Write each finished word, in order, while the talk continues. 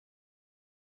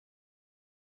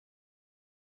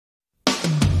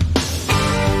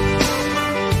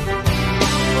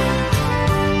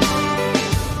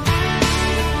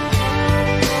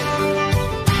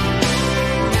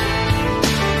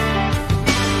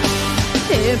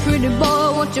Hey, pretty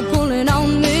boy, what you pulling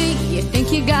on me? You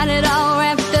think you got it all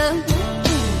wrapped up?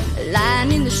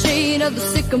 Lying in the shade of the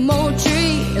sycamore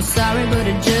tree. Sorry, but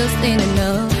it just ain't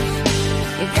enough.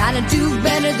 You gotta do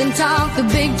better than talk the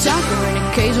big talk or an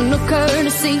occasional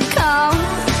courtesy call.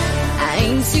 I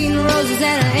ain't seen roses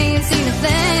and I ain't seen a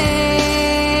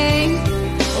thing.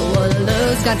 What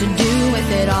love's got to do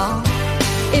with it all?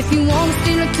 If you wanna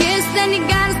steal a kiss, then you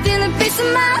gotta steal a piece of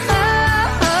my heart.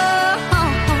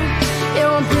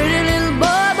 You're a pretty little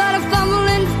boy, but a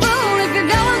fumbling fool if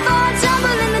you're going for a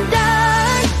tumble in the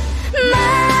dark. My,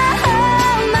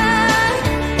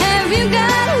 have you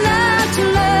got a lot to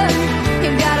learn? You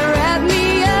gotta wrap me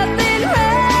up in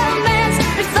romance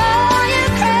before you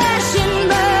crash and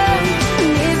burn.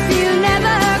 And if you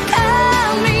never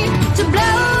call me to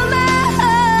blow my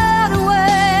heart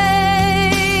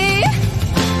away,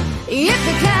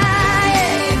 yippee-ki-yay,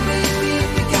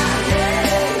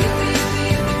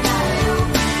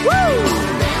 woo!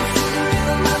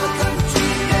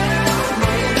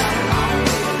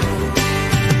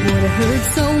 Would it hurt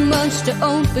so much to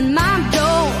open my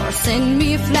door or send me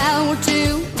a flower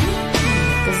too?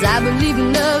 'Cause I believe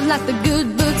in love like the good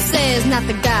book says, not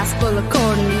the gospel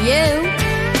according to you.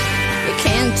 You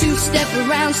can't two-step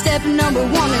around step number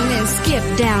one and then skip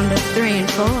down to 3 and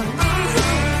 4.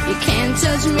 You can't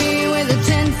touch me with a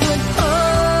 10-foot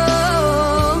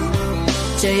pole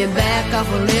till you back off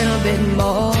a little bit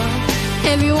more.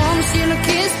 If you wanna steal a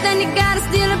kiss, then you gotta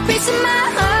steal a piece of my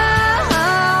heart.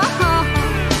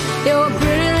 You're a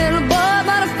pretty little boy,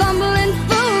 but a fumbling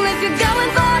fool if you're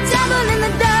going for a tumble in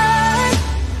the dark.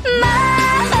 My,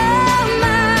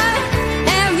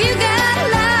 have you got a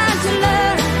lot to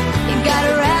learn? You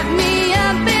gotta wrap me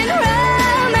up in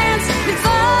romance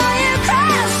before you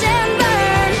crash and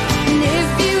burn. And if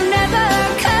you never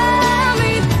call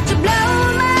me to blow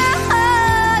my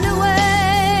heart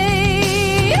away,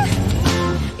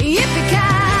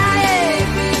 yippee-ki-yay,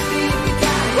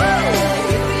 woo!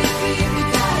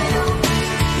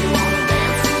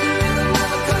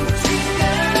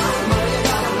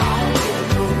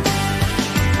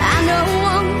 I know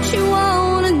what you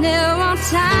want and there are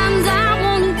times I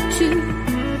wanted to,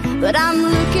 but I'm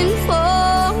looking for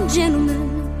a gentleman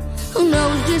who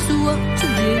knows just what to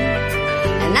do.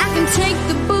 And I can take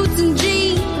the boots and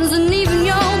jeans and even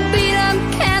your beat-up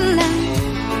Cadillac,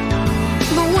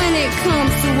 but when it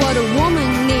comes to what a woman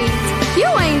needs, you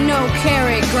ain't no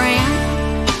Cary Grant.